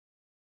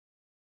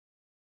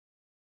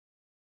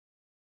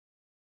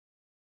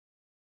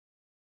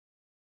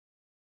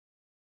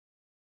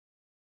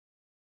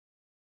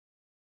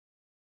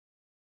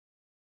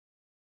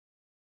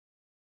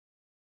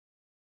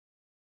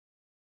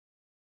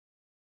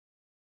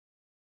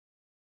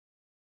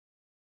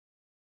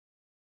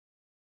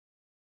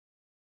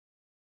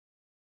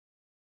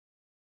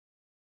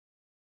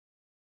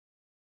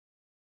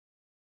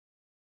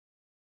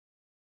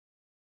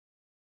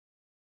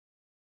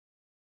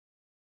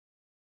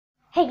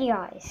Hey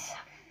guys,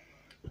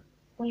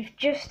 we've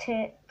just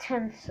hit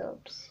 10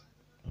 subs,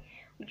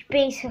 which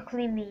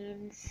basically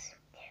means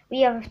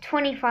we have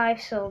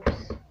 25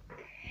 subs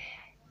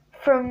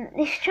from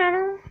this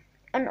channel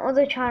and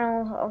other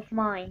channels of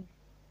mine.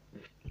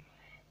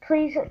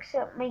 Please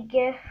accept my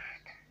gift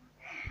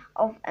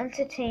of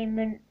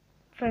entertainment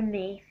from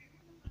me,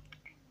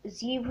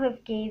 as you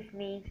have gave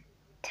me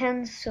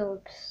 10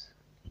 subs.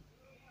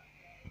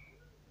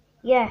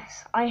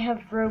 Yes, I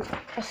have wrote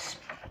a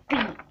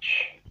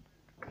speech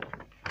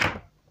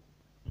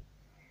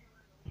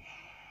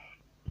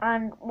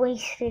and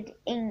wasted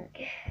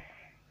ink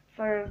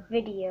for a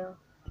video.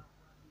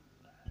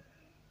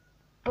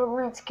 But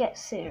let's get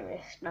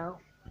serious now.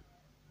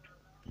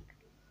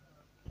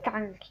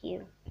 Thank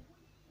you.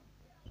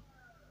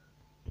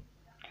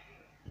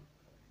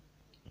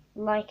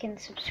 Like and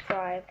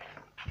subscribe.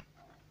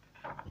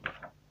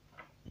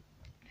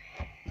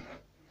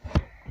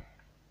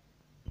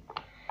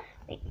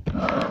 Wait,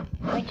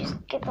 let me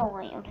just get the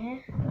light on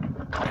here.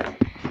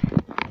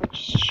 I'll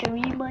just show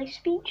you my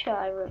speech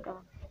I wrote on.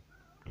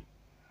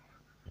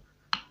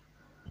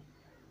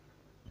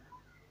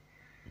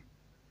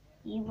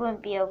 You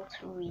won't be able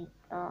to read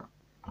that.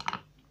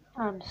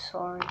 I'm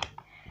sorry.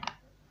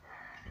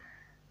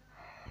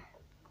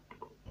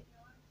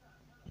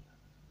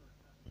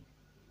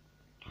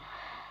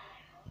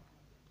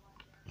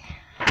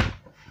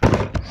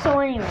 So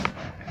anyway,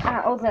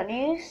 other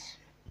news.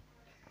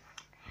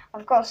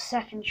 I've got a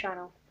second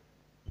channel.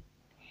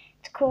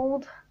 It's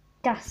called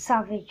Das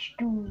Savage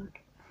Dude.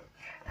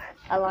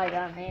 I like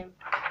that name.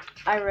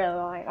 I really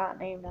like that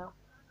name now.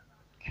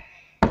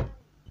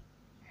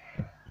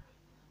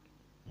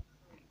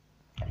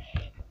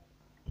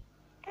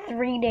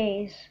 Three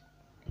days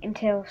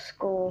until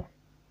school.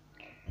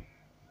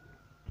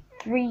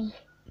 3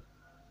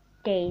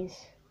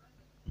 days.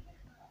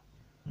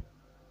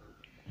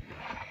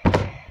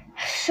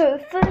 So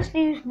the first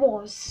news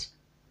was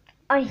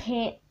I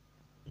hit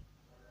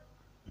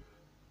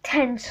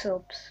 10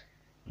 subs.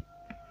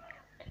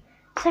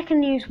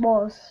 Second news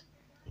was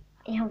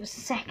I have a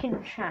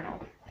second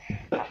channel.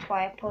 That's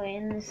why I put it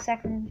in the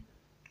second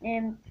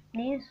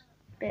news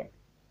bit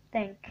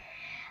thing.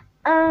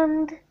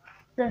 And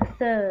the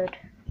third,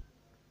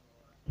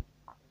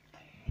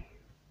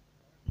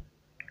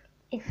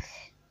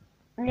 it's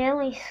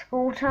nearly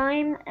school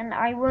time and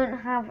I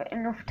won't have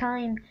enough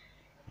time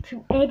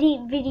to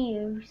edit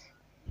videos,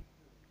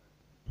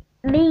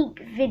 make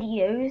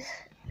videos,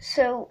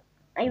 so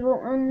I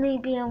will only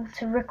be able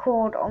to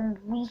record on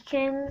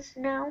weekends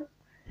now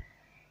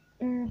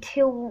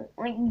until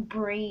like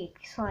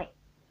breaks, like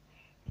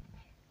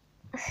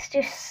let's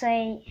just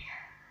say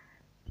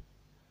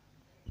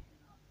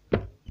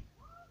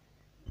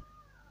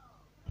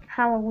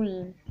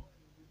Halloween.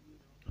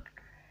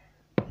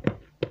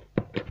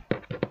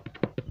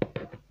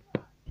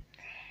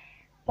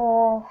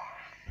 Or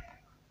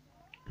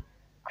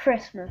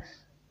Christmas.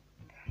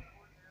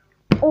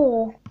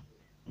 Or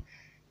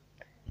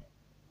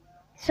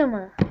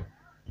summer.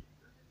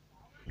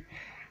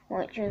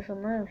 Which is the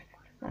most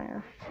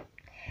now.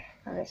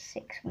 I got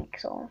 6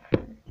 weeks off.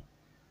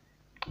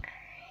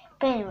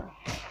 But anyway.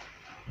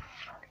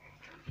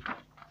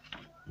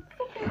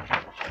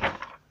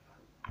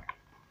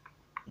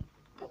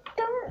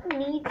 Don't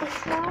need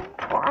this now,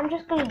 but I'm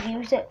just going to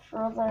use it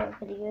for other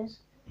videos.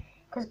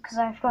 Because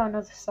I've got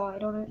another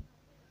side on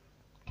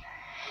it.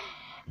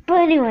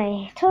 But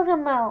anyway,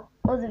 talking about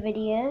other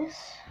videos.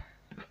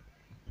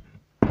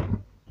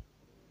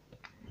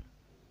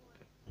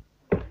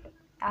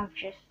 I've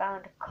just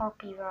found a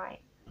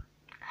copyright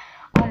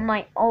on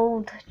my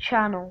old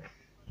channel.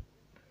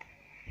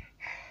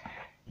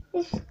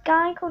 This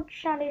guy called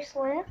Shadow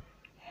Slayer.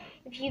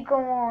 If you go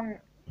on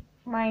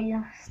my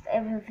last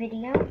ever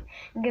video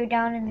and go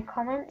down in the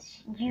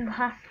comments, you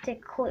have to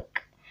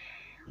click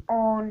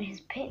on his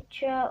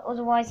picture,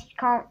 otherwise you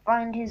can't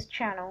find his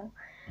channel.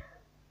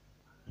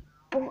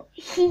 But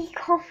he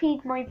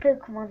copied my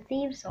Pokemon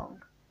theme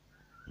song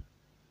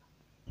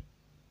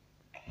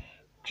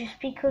just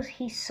because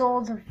he saw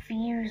the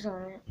views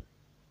on it.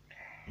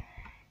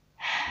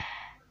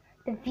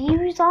 The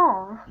views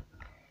are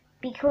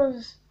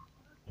because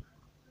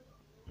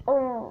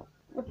of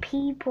the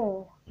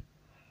people,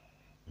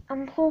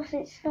 and plus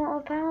it's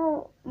not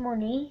about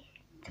money,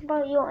 it's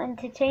about your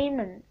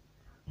entertainment.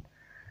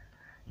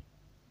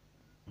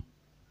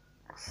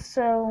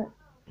 So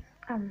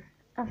I'm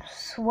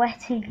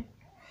sweating.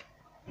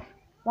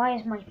 Why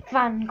is my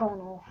fan gone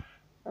off?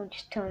 I'll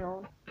just turn it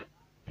on.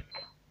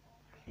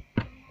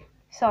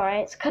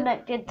 Sorry, it's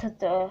connected to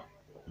the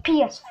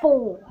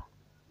PS4,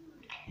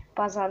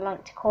 but as I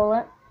like to call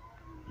it,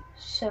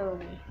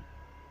 Sony.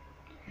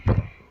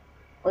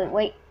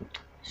 Wait,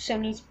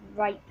 Sony's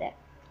right there.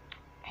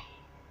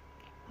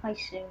 Hi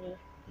Sony,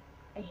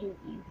 I hate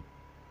you.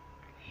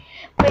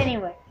 But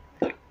anyway,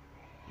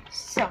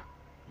 so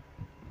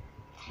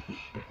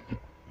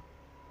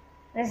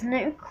there's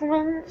no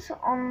comments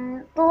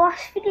on the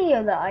last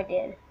video that I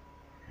did.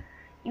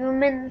 You were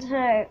meant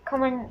to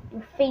comment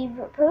your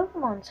favourite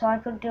Pokemon so I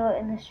could do it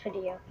in this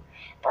video.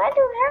 but I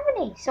don't have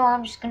any, so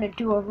I'm just gonna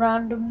do a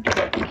random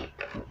trick.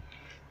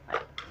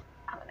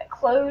 I'm gonna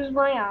close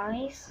my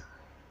eyes.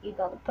 You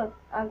got the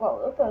I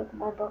got the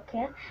Pokemon book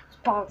here. I was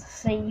about to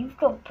say you've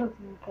got the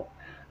Pokemon book.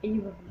 Are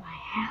you in my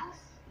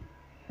house?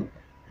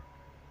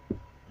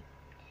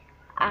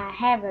 I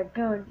have a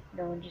gun.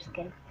 No, I'm just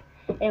kidding.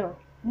 Anyway,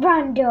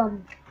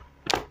 random.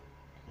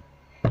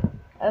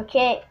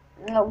 Okay,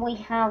 we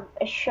have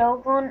a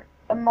Shogun,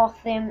 a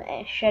Mothim,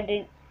 a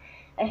Shedding.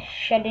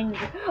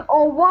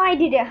 Oh, why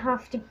did it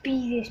have to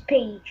be this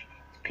page?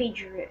 This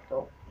page is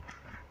ridiculous.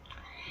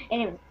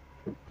 Anyway.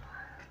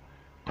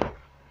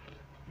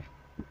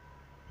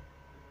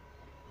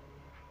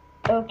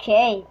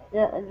 Okay,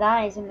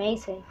 that is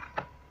amazing.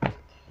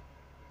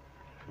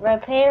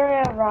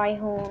 Rhyperior,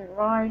 Rhyhorn,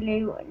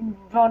 Rylu, and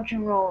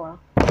Roggenrola.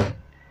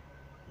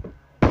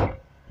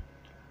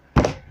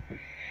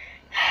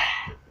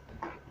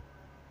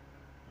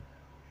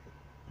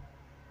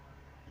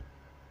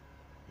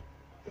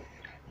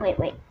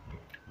 Wait.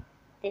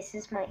 This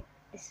is my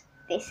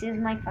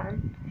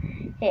fan.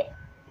 Here.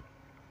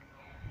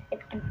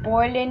 It's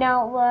boiling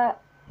out there,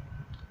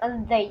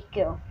 and there you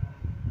go.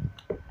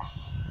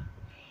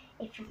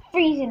 If you're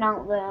freezing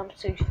out there, I'm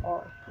so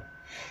sorry.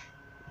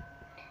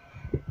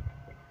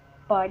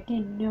 But I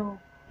didn't know.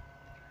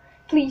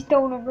 Please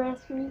don't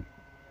arrest me.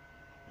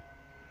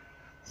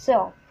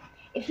 So,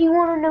 if you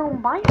want to know what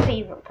my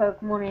favorite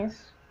Pokemon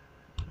is,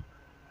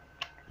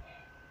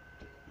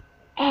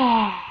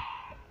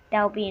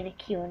 that'll be in a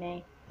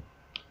Q&A.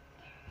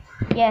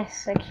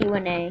 Yes, a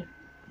Q&A.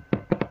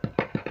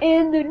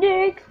 In the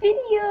next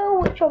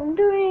video, which I'm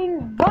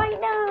doing right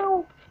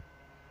now.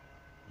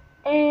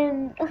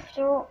 And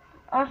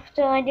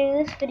after I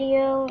do this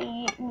video,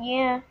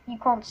 yeah, you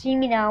can't see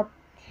me now.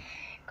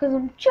 Because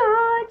I'm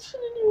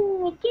charging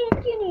you.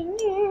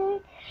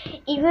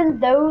 Even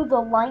though the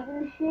light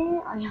in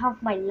here, I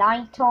have my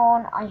light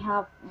on, I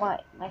have my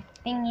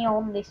thingy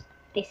on, this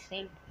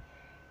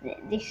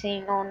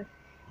thing on.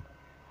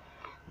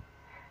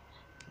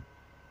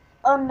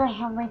 And I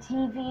have my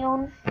TV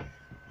on.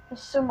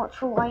 There's so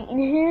much light in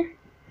here.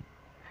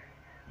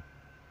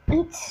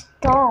 It's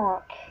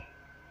dark.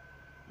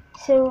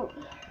 So,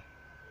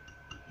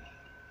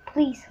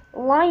 please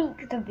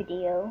like the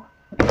video,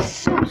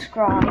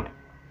 subscribe.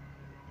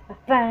 A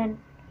fan.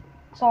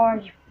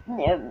 Sorry,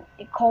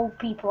 cold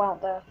people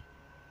out there.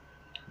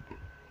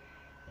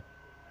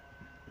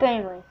 But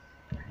anyway,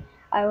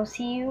 I will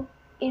see you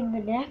in the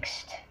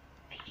next